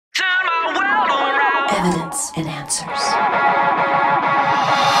Evidence and Answers.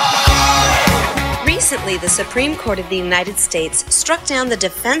 Recently, the Supreme Court of the United States struck down the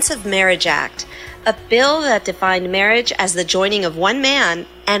Defense of Marriage Act, a bill that defined marriage as the joining of one man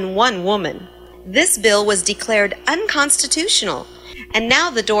and one woman. This bill was declared unconstitutional, and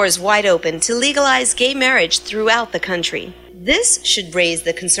now the door is wide open to legalize gay marriage throughout the country. This should raise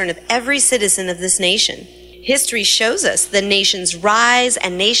the concern of every citizen of this nation. History shows us that nations rise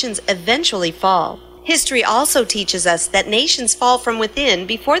and nations eventually fall. History also teaches us that nations fall from within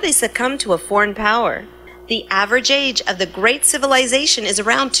before they succumb to a foreign power. The average age of the great civilization is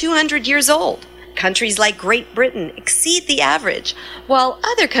around 200 years old. Countries like Great Britain exceed the average, while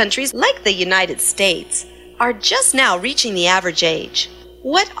other countries like the United States are just now reaching the average age.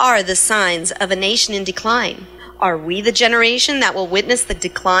 What are the signs of a nation in decline? Are we the generation that will witness the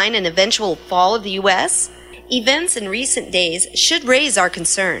decline and eventual fall of the U.S.? Events in recent days should raise our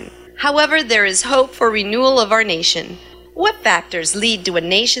concern. However, there is hope for renewal of our nation. What factors lead to a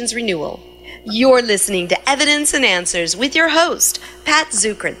nation's renewal? You're listening to Evidence and Answers with your host, Pat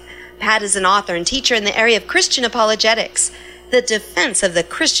Zukeran. Pat is an author and teacher in the area of Christian apologetics, the defense of the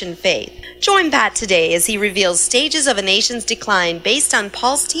Christian faith. Join Pat today as he reveals stages of a nation's decline based on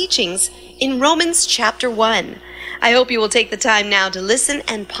Paul's teachings in Romans chapter 1. I hope you will take the time now to listen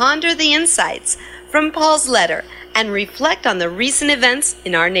and ponder the insights from Paul's letter and reflect on the recent events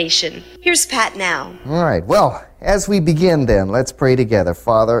in our nation. Here's Pat now. All right. Well, as we begin then, let's pray together.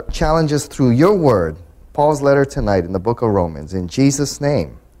 Father, challenge us through your word, Paul's letter tonight in the book of Romans. In Jesus'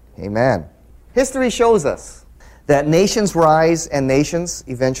 name, amen. History shows us that nations rise and nations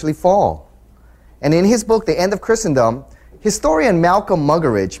eventually fall. And in his book, The End of Christendom, historian Malcolm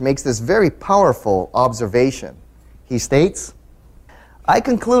Muggeridge makes this very powerful observation. He states, I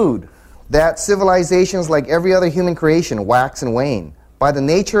conclude that civilizations, like every other human creation, wax and wane. By the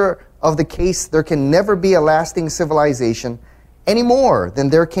nature of the case, there can never be a lasting civilization any more than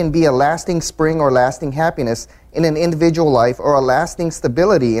there can be a lasting spring or lasting happiness in an individual life or a lasting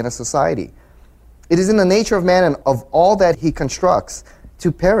stability in a society. It is in the nature of man and of all that he constructs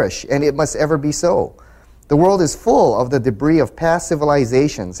to perish, and it must ever be so. The world is full of the debris of past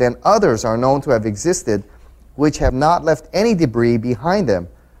civilizations, and others are known to have existed which have not left any debris behind them,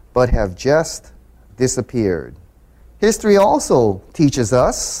 but have just disappeared. History also teaches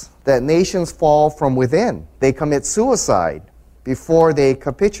us that nations fall from within. They commit suicide before they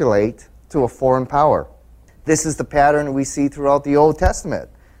capitulate to a foreign power. This is the pattern we see throughout the Old Testament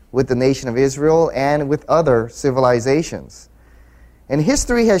with the nation of Israel and with other civilizations. And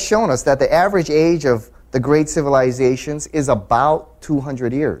history has shown us that the average age of the great civilizations is about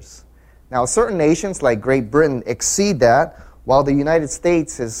 200 years. Now, certain nations like Great Britain exceed that, while the United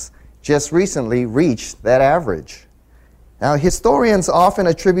States has just recently reached that average. Now, historians often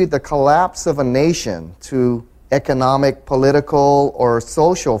attribute the collapse of a nation to economic, political, or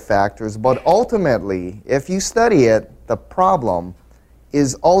social factors, but ultimately, if you study it, the problem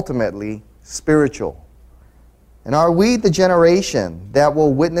is ultimately spiritual. And are we the generation that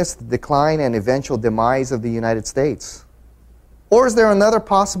will witness the decline and eventual demise of the United States? Or is there another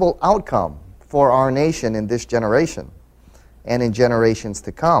possible outcome for our nation in this generation and in generations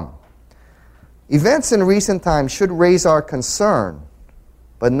to come? Events in recent times should raise our concern,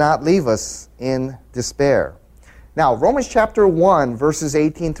 but not leave us in despair. Now, Romans chapter 1, verses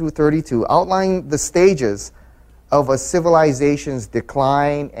 18 through 32 outline the stages of a civilization's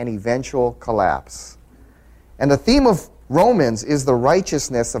decline and eventual collapse. And the theme of Romans is the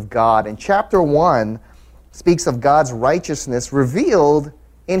righteousness of God. And chapter 1 speaks of God's righteousness revealed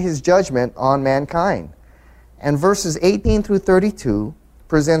in his judgment on mankind. And verses 18 through 32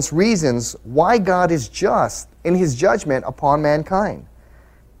 presents reasons why God is just in his judgment upon mankind.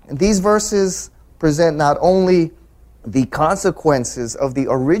 And these verses present not only the consequences of the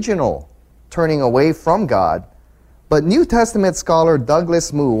original turning away from God, but New Testament scholar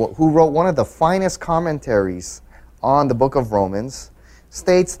Douglas Moo, who wrote one of the finest commentaries on the book of Romans,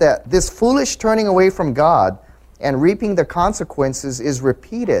 states that this foolish turning away from God and reaping the consequences is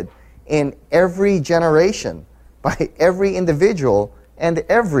repeated in every generation by every individual and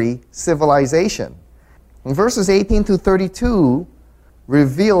every civilization. And verses 18 to 32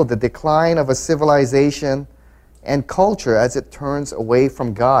 reveal the decline of a civilization and culture as it turns away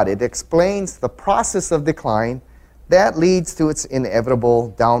from God. It explains the process of decline that leads to its inevitable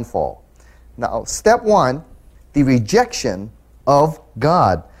downfall. Now, step 1, the rejection of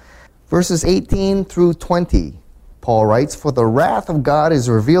God. Verses 18 through 20, Paul writes, For the wrath of God is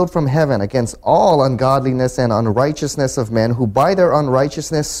revealed from heaven against all ungodliness and unrighteousness of men who by their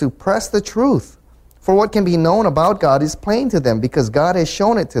unrighteousness suppress the truth. For what can be known about God is plain to them, because God has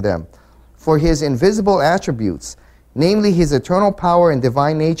shown it to them. For his invisible attributes, namely his eternal power and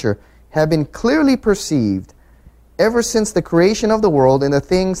divine nature, have been clearly perceived ever since the creation of the world in the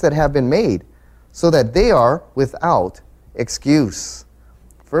things that have been made, so that they are without excuse.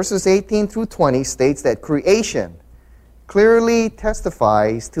 Verses 18 through 20 states that creation clearly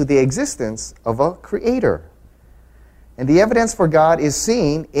testifies to the existence of a creator. And the evidence for God is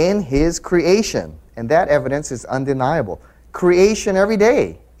seen in his creation, and that evidence is undeniable. Creation every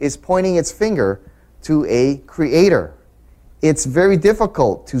day is pointing its finger to a creator. It's very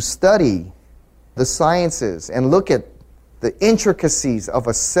difficult to study the sciences and look at the intricacies of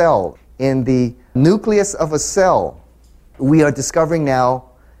a cell. In the nucleus of a cell, we are discovering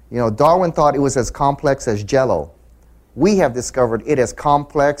now, Darwin thought it was as complex as Jell-O. We have discovered it as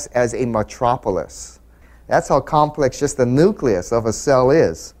complex as a metropolis. That's how complex just the nucleus of a cell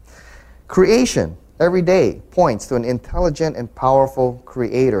is. Creation every day points to an intelligent and powerful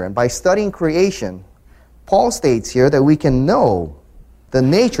creator. And by studying creation, Paul states here that we can know the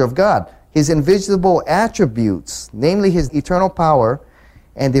nature of God, his invisible attributes, namely his eternal power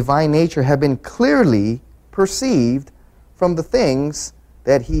and divine nature, have been clearly perceived from the things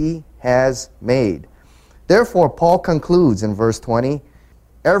that he has made. Therefore, Paul concludes in verse 20,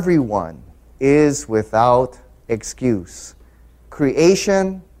 everyone is without excuse.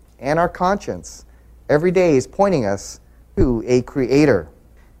 Creation and our conscience every day is pointing us to a creator.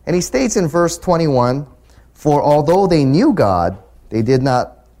 And he states in verse 21, for although they knew God, they did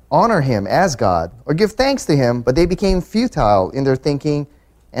not honor him as God or give thanks to him, but they became futile in their thinking,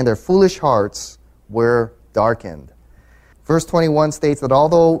 and their foolish hearts were darkened. Verse 21 states that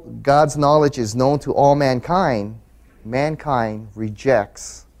although God's knowledge is known to all mankind, mankind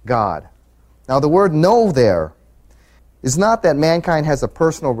rejects God. Now the word know there is not that mankind has a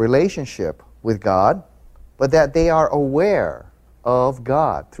personal relationship with God, but that they are aware of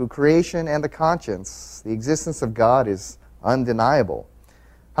God. Through creation and the conscience, the existence of God is undeniable.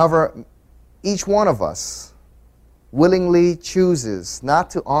 However, each one of us willingly chooses not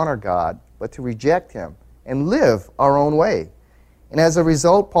to honor God, but to reject him and live our own way. And as a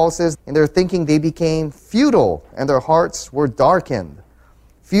result, Paul says, in their thinking they became futile, and their hearts were darkened.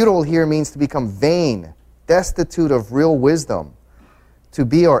 Futile here means to become vain, destitute of real wisdom, to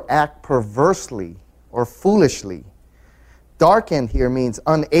be or act perversely or foolishly. Darkened here means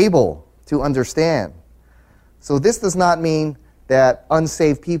unable to understand. So this does not mean that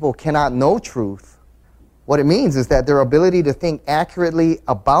unsaved people cannot know truth. What it means is that their ability to think accurately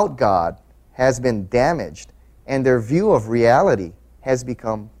about God has been damaged, and their view of reality has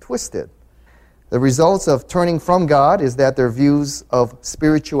become twisted. The results of turning from God is that their views of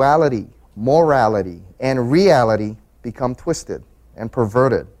spirituality, morality, and reality become twisted and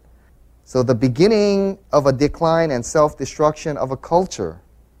perverted. So the beginning of a decline and self-destruction of a culture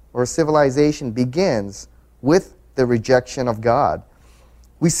or civilization begins with the rejection of God.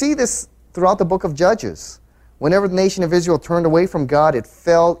 We see this throughout the book of Judges. Whenever the nation of Israel turned away from God, it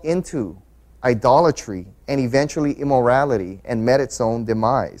fell into idolatry and eventually immorality and met its own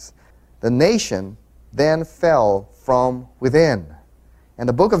demise. The nation then fell from within. And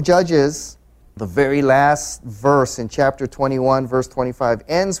the book of Judges, the very last verse in chapter 21, verse 25,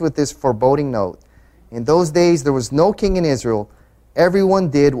 ends with this foreboding note. In those days there was no king in Israel. Everyone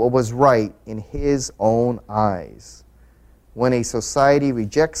did what was right in his own eyes. When a society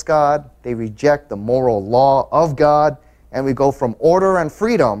rejects God, they reject the moral law of God, and we go from order and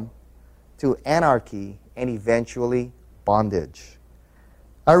freedom to anarchy and eventually bondage.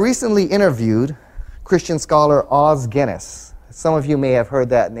 I recently interviewed Christian scholar Os Guinness. Some of you may have heard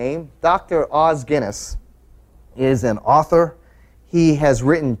that name. Dr. Os Guinness is an author. He has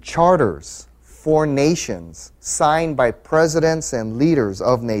written charters for nations signed by presidents and leaders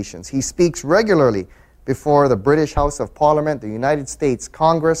of nations. He speaks regularly before the British House of Parliament, the United States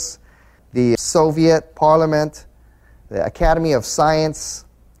Congress, the Soviet Parliament, the Academy of Science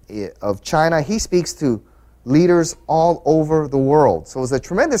of China. He speaks to leaders all over the world. So it was a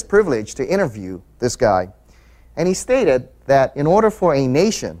tremendous privilege to interview this guy. And he stated that in order for a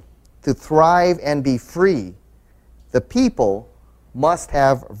nation to thrive and be free, the people must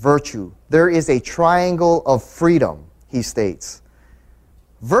have virtue. There is a triangle of freedom, he states.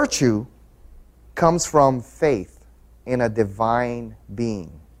 Virtue comes from faith in a divine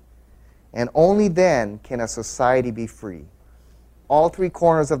being. And only then can a society be free. All three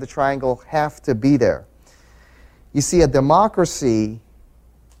corners of the triangle have to be there. You see, a democracy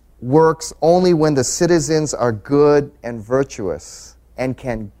works only when the citizens are good and virtuous and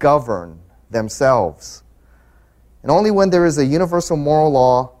can govern themselves. And only when there is a universal moral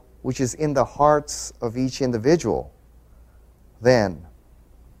law which is in the hearts of each individual, then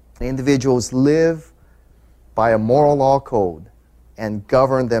Individuals live by a moral law code and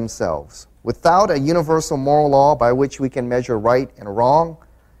govern themselves. Without a universal moral law by which we can measure right and wrong,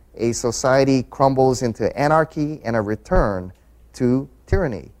 a society crumbles into anarchy and a return to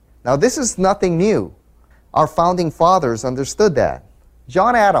tyranny. Now, this is nothing new. Our founding fathers understood that.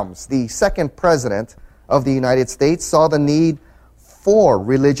 John Adams, the second president of the United States, saw the need for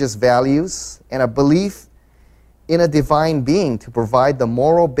religious values and a belief in a divine being to provide the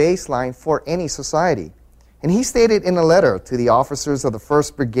moral baseline for any society. And he stated in a letter to the officers of the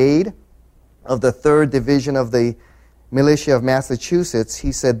 1st Brigade of the 3rd Division of the Militia of Massachusetts,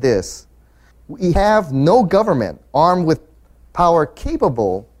 he said this: "We have no government armed with power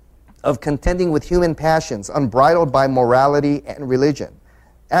capable of contending with human passions unbridled by morality and religion.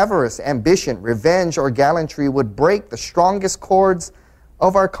 Avarice, ambition, revenge, or gallantry would break the strongest cords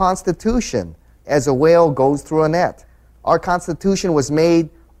of our Constitution as a whale goes through a net. Our Constitution was made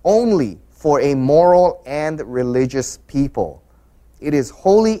only for a moral and religious people. It is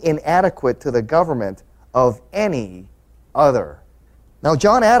wholly inadequate to the government of any other." Now,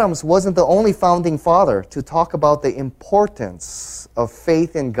 John Adams wasn't the only founding father to talk about the importance of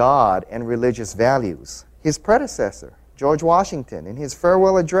faith in God and religious values. His predecessor, George Washington, in his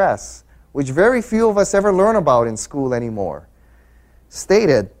farewell address, which very few of us ever learn about in school anymore,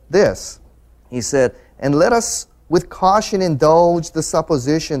 stated this. He said, "And let us with caution indulge the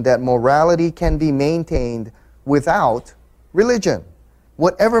supposition that morality can be maintained without religion.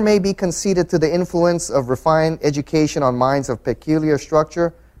 Whatever may be conceded to the influence of refined education on minds of peculiar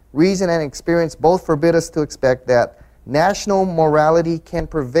structure, reason and experience both forbid us to expect that national morality can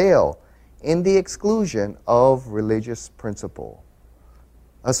prevail in the exclusion of religious principle.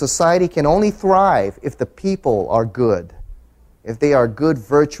 A society can only thrive if the people are good, if they are good,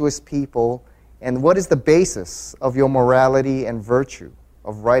 virtuous people. And what is the basis of your morality and virtue,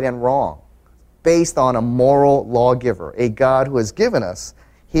 of right and wrong? Based on a moral lawgiver, a God who has given us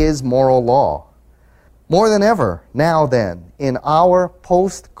His moral law. More than ever, now then, in our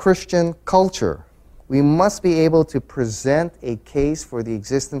post-Christian culture, we must be able to present a case for the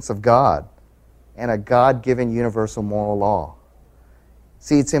existence of God and a God-given universal moral law.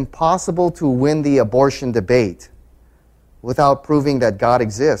 See, it's impossible to win the abortion debate without proving that God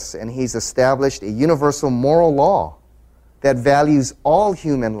exists, and He's established a universal moral law that values all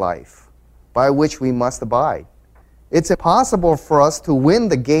human life, by which we must abide. It's impossible for us to win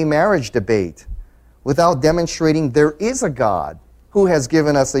the gay marriage debate without demonstrating there is a God who has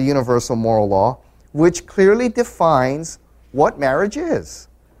given us a universal moral law which clearly defines what marriage is.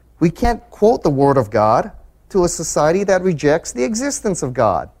 We can't quote the Word of God to a society that rejects the existence of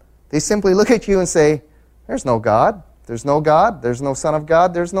God. They simply look at you and say, "There's no God. There's no God. There's no Son of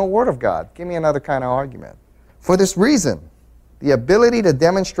God. There's no Word of God." Give me another kind of argument. For this reason, the ability to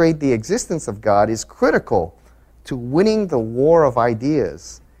demonstrate the existence of God is critical to winning the war of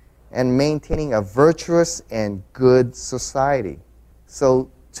ideas and maintaining a virtuous and good society. So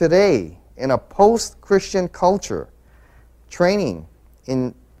today, in a post-Christian culture, training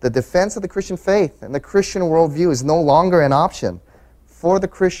in the defense of the Christian faith and the Christian worldview is no longer an option for the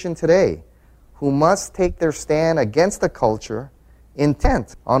Christian today, who must take their stand against the culture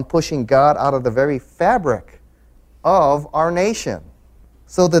intent on pushing God out of the very fabric of our nation.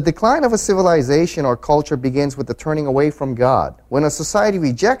 So the decline of a civilization or culture begins with the turning away from God. When a society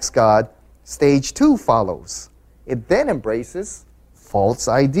rejects God, stage 2 follows. It then embraces false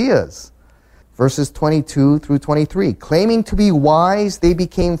ideas. Verses 22 through 23. "Claiming to be wise, they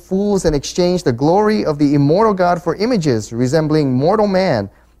became fools and exchanged the glory of the immortal God for images resembling mortal man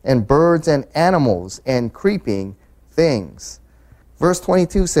and birds and animals and creeping things." Verse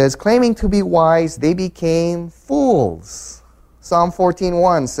 22 says, "Claiming to be wise, they became fools." Psalm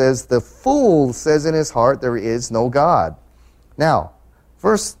 14:1 says, "The fool says in his heart, there is no God." Now,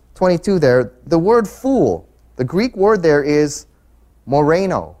 verse 22 there, the word fool, the Greek word there is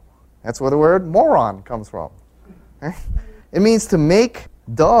moreno. That's where the word moron comes from. It means to make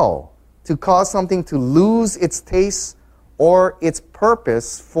dull, to cause something to lose its taste or its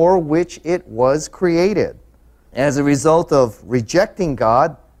purpose for which it was created. As a result of rejecting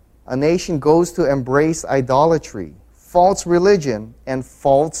God, a nation goes to embrace idolatry, false religion, and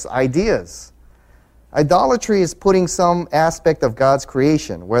false ideas. Idolatry is putting some aspect of God's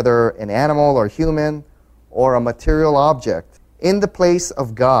creation, whether an animal or human or a material object, in the place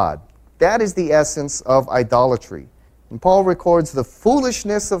of God. That is the essence of idolatry. And Paul records the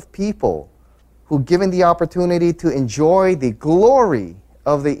foolishness of people who, given the opportunity to enjoy the glory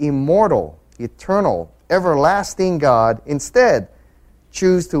of the immortal, eternal, everlasting God, instead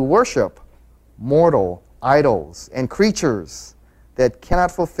choose to worship mortal idols and creatures that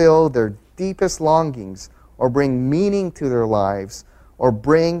cannot fulfill their deepest longings or bring meaning to their lives or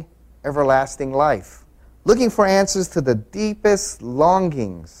bring everlasting life. Looking for answers to the deepest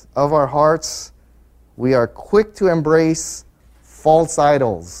longings of our hearts, we are quick to embrace false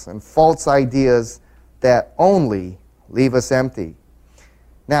idols and false ideas that only leave us empty.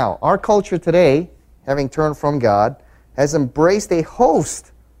 Now, our culture today, having turned from God, has embraced a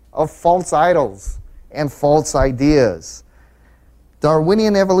host of false idols and false ideas.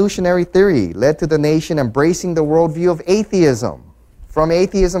 Darwinian evolutionary theory led to the nation embracing the worldview of atheism. From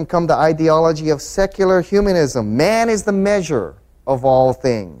atheism come the ideology of secular humanism. Man is the measure of all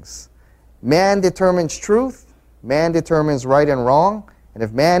things. Man determines truth. Man determines right and wrong. And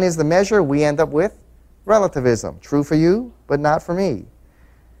if man is the measure, we end up with relativism. True for you, but not for me.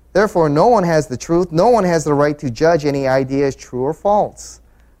 Therefore, no one has the truth. No one has the right to judge any idea as true or false.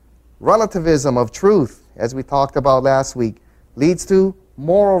 Relativism of truth, as we talked about last week, leads to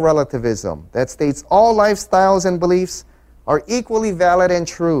moral relativism that states all lifestyles and beliefs are equally valid and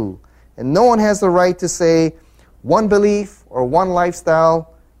true. And no one has the right to say one belief or one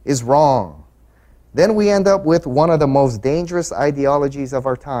lifestyle is wrong. Then we end up with one of the most dangerous ideologies of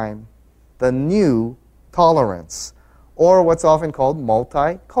our time, the new tolerance, or what's often called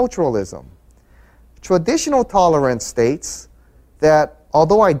multiculturalism. Traditional tolerance states that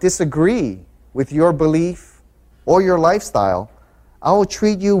although I disagree with your belief or your lifestyle, I will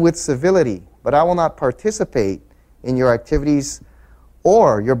treat you with civility, but I will not participate in your activities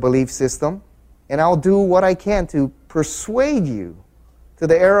or your belief system, and I'll do what I can to persuade you to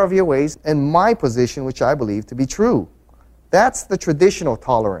the error of your ways and my position, which I believe to be true. That's the traditional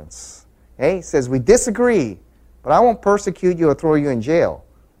tolerance. Okay? It says we disagree, but I won't persecute you or throw you in jail.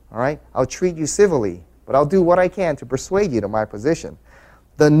 All right? I'll treat you civilly, but I'll do what I can to persuade you to my position.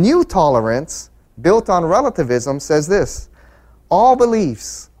 The new tolerance, built on relativism, says this: all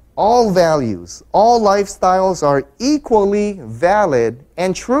beliefs, all values, all lifestyles are equally valid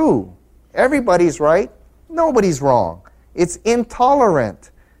and true. Everybody's right, nobody's wrong. It's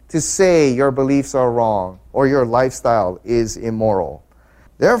intolerant to say your beliefs are wrong or your lifestyle is immoral.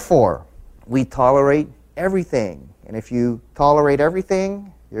 Therefore, we tolerate everything. And if you tolerate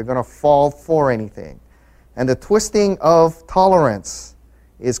everything, you're going to fall for anything. And the twisting of tolerance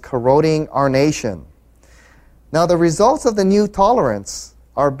is corroding our nation. Now, the results of the new tolerance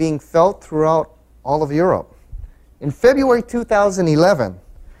are being felt throughout all of Europe. In February 2011,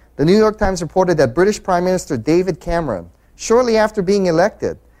 the New York Times reported that British Prime Minister David Cameron, shortly after being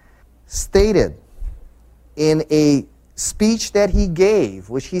elected, stated in a speech that he gave,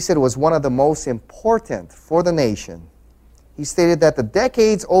 which he said was one of the most important for the nation, he stated that the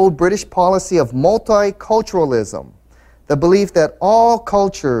decades-old British policy of multiculturalism, the belief that all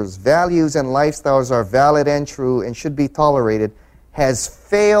cultures, values, and lifestyles are valid and true and should be tolerated, has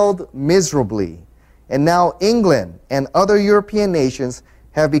failed miserably. And now England and other European nations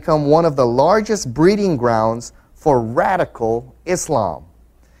have become one of the largest breeding grounds for radical Islam.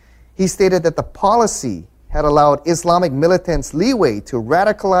 He stated that the policy had allowed Islamic militants leeway to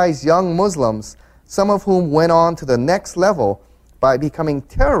radicalize young Muslims, some of whom went on to the next level by becoming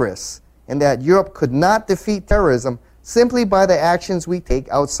terrorists, and that Europe could not defeat terrorism simply by the actions we take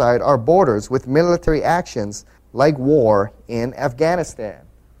outside our borders with military actions like war in Afghanistan.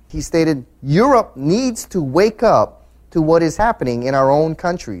 He stated, Europe needs to wake up to what is happening in our own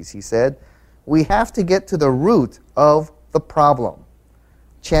countries, he said. We have to get to the root of the problem.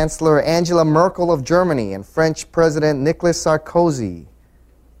 Chancellor Angela Merkel of Germany and French President Nicolas Sarkozy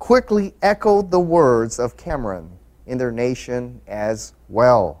quickly echoed the words of Cameron in their nation as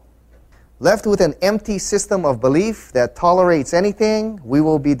well. Left with an empty system of belief that tolerates anything, we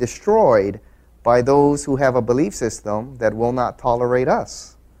will be destroyed by those who have a belief system that will not tolerate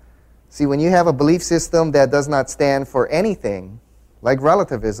us. See, when you have a belief system that does not stand for anything, like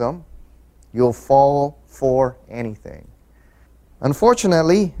relativism, you'll fall for anything.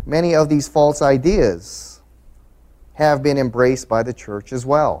 Unfortunately, many of these false ideas have been embraced by the church as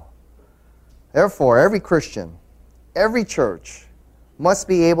well. Therefore, every Christian, every church must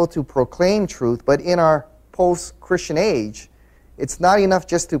be able to proclaim truth, but in our post-Christian age, it's not enough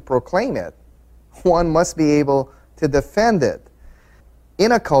just to proclaim it. One must be able to defend it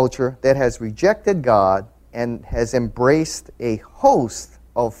in a culture that has rejected God and has embraced a host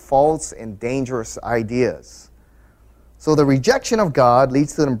of false and dangerous ideas. So the rejection of God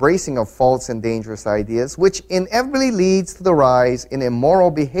leads to the embracing of false and dangerous ideas, which inevitably leads to the rise in immoral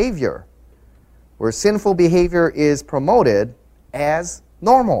behavior, where sinful behavior is promoted as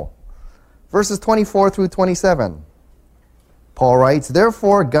normal. Verses 24 through 27. Paul writes,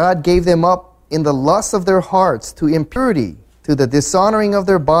 therefore God gave them up in the lust of their hearts to impurity, to the dishonoring of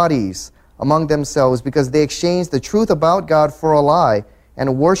their bodies among themselves, because they exchanged the truth about God for a lie,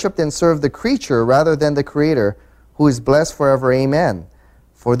 and worshipped and served the creature rather than the Creator, who is blessed forever. Amen.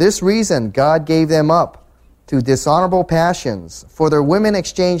 For this reason God gave them up to dishonorable passions, for their women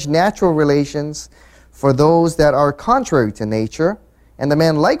exchanged natural relations for those that are contrary to nature, and the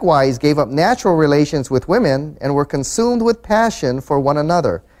men likewise gave up natural relations with women, and were consumed with passion for one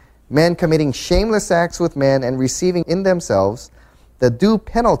another, men committing shameless acts with men, and receiving in themselves the due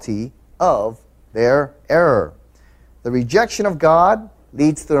penalty of their error. The rejection of God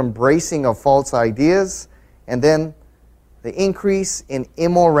leads to embracing of false ideas, and then the increase in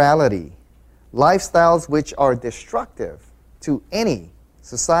immorality, lifestyles which are destructive to any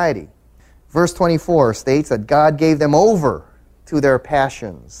society. Verse 24 states that God gave them over to their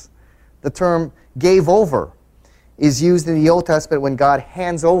passions. The term gave over is used in the Old Testament when God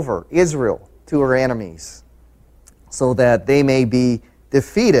hands over Israel to her enemies so that they may be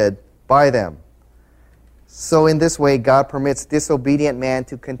defeated by them. So in this way, God permits disobedient man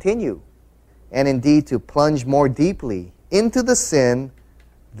to continue and indeed to plunge more deeply into the sin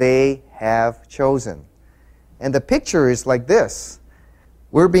they have chosen. And the picture is like this.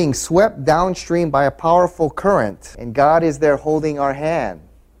 We're being swept downstream by a powerful current, and God is there holding our hand.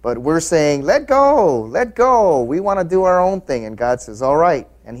 But we're saying, let go, let go. We want to do our own thing. And God says, all right.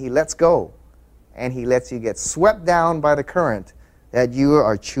 And He lets go. And He lets you get swept down by the current that you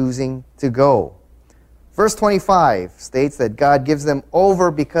are choosing to go. Verse 25 states that God gives them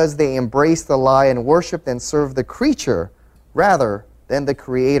over because they embraced the lie and worshiped and served the creature rather than the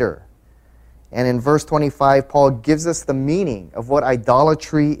Creator. And in verse 25, Paul gives us the meaning of what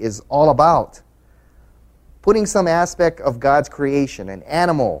idolatry is all about. Putting some aspect of God's creation, an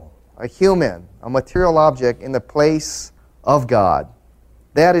animal, a human, a material object, in the place of God.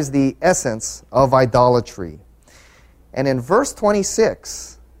 That is the essence of idolatry. And in verse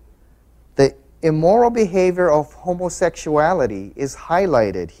 26, the immoral behavior of homosexuality is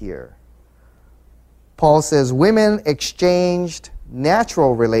highlighted here. Paul says, women exchanged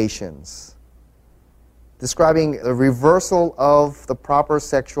natural relations, describing the reversal of the proper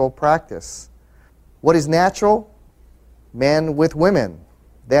sexual practice. What is natural? Men with women.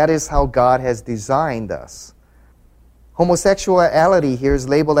 That is how God has designed us. Homosexuality here is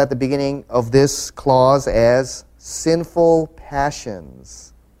labeled at the beginning of this clause as sinful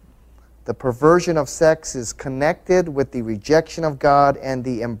passions. The perversion of sex is connected with the rejection of God and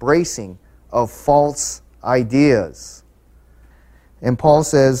the embracing of false ideas. And Paul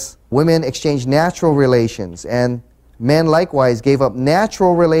says, women exchanged natural relations, and men likewise gave up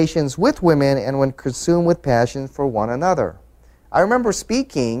natural relations with women and were consumed with passion for one another. I remember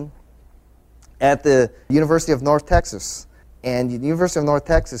speaking at the University of North Texas, and the University of North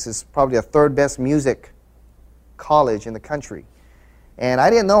Texas is probably the third best music college in the country. And I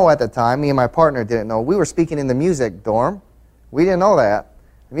didn't know at the time, me and my partner didn't know, we were speaking in the music dorm. We didn't know that.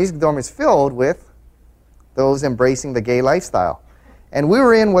 The music dorm is filled with those embracing the gay lifestyle. And we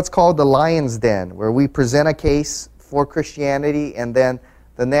were in what's called the Lion's Den, where we present a case for Christianity, and then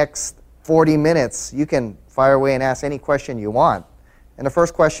the next 40 minutes you can fire away and ask any question you want. And the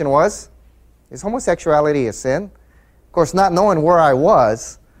first question was, is homosexuality a sin? Of course, not knowing where I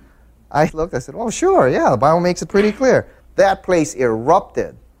was, I looked, I said, oh sure, yeah, the Bible makes it pretty clear. That place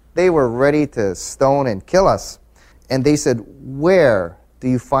erupted. They were ready to stone and kill us. And they said, where do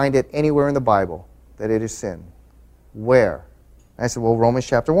you find it anywhere in the Bible that it is sin? Where? I said, well, Romans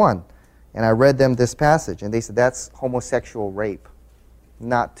chapter 1. And I read them this passage, and they said, that's homosexual rape,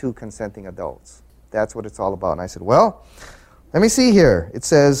 not two consenting adults. That's what it's all about. And I said, well, let me see here. It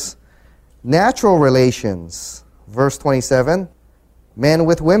says, natural relations, verse 27, men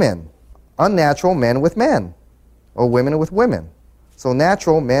with women. Unnatural, men with men. Or women with women. So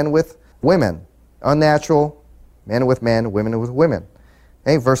natural, men with women. Unnatural, men with men, women with women.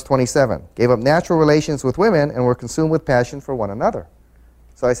 Okay, verse 27, gave up natural relations with women and were consumed with passion for one another.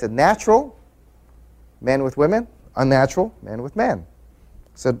 So I said, natural, men with women, unnatural, men with men. I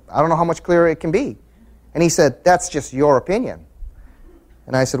said, I don't know how much clearer it can be. And he said, that's just your opinion.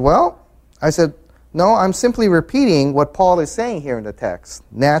 And I said, well, no, I'm simply repeating what Paul is saying here in the text.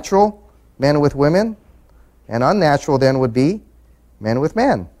 Natural, men with women, and unnatural then would be men with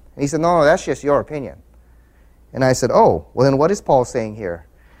men. And he said, no, that's just your opinion. And I said, oh, well then what is Paul saying here?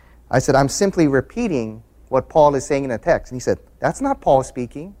 I said, I'm simply repeating what Paul is saying in the text. And he said, that's not Paul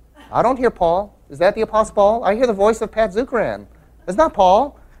speaking. I don't hear Paul. Is that the Apostle Paul? I hear the voice of Pat Zukeran. That's not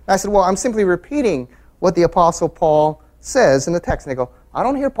Paul. And I said, well, I'm simply repeating what the Apostle Paul says in the text. And they go, I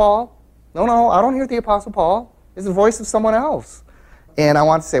don't hear Paul. No, I don't hear the Apostle Paul. It's the voice of someone else. And I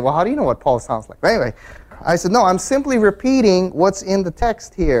want to say, well, how do you know what Paul sounds like? But anyway, I said, no, I'm simply repeating what's in the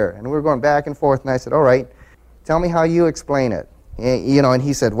text here. And we were going back and forth, and I said, all right, tell me how you explain it. And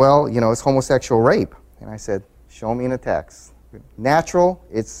he said, well, it's homosexual rape. And I said, show me in the text. Natural,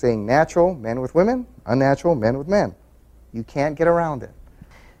 it's saying natural, men with women, unnatural, men with men. You can't get around it.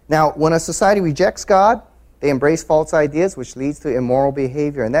 Now, when a society rejects God, they embrace false ideas, which leads to immoral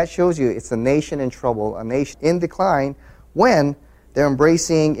behavior. And that shows you it's a nation in trouble, a nation in decline, when they're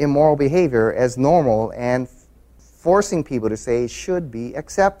embracing immoral behavior as normal and forcing people to say it should be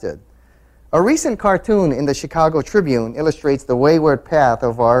accepted. A recent cartoon in the Chicago Tribune illustrates the wayward path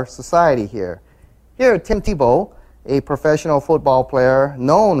of our society here. Here, Tim Tebow, a professional football player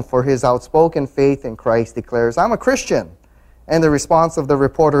known for his outspoken faith in Christ, declares, "I'm a Christian." And the response of the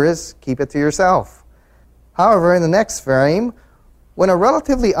reporter is, "Keep it to yourself." However, in the next frame, when a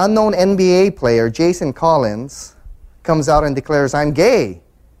relatively unknown NBA player, Jason Collins, comes out and declares, "I'm gay,"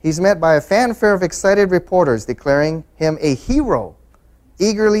 he's met by a fanfare of excited reporters declaring him a hero,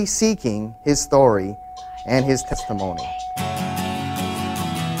 eagerly seeking his story and his testimony.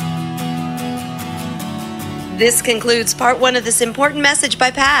 This concludes part 1 of this important message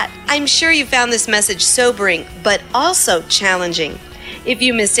by Pat. I'm sure you found this message sobering, but also challenging. If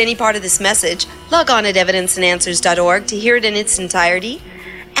you missed any part of this message, log on at evidenceandanswers.org to hear it in its entirety.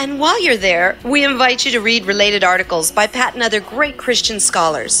 And while you're there, we invite you to read related articles by Pat and other great Christian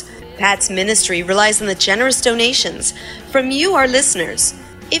scholars. Pat's ministry relies on the generous donations from you, our listeners.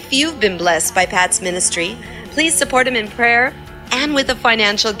 If you've been blessed by Pat's ministry, please support him in prayer and with a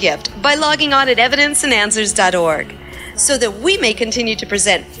financial gift by logging on at evidenceandanswers.org so that we may continue to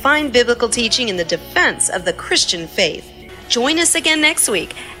present fine biblical teaching in the defense of the Christian faith. Join us again next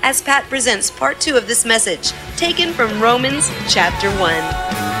week as Pat presents part 2 of this message taken from Romans chapter 1.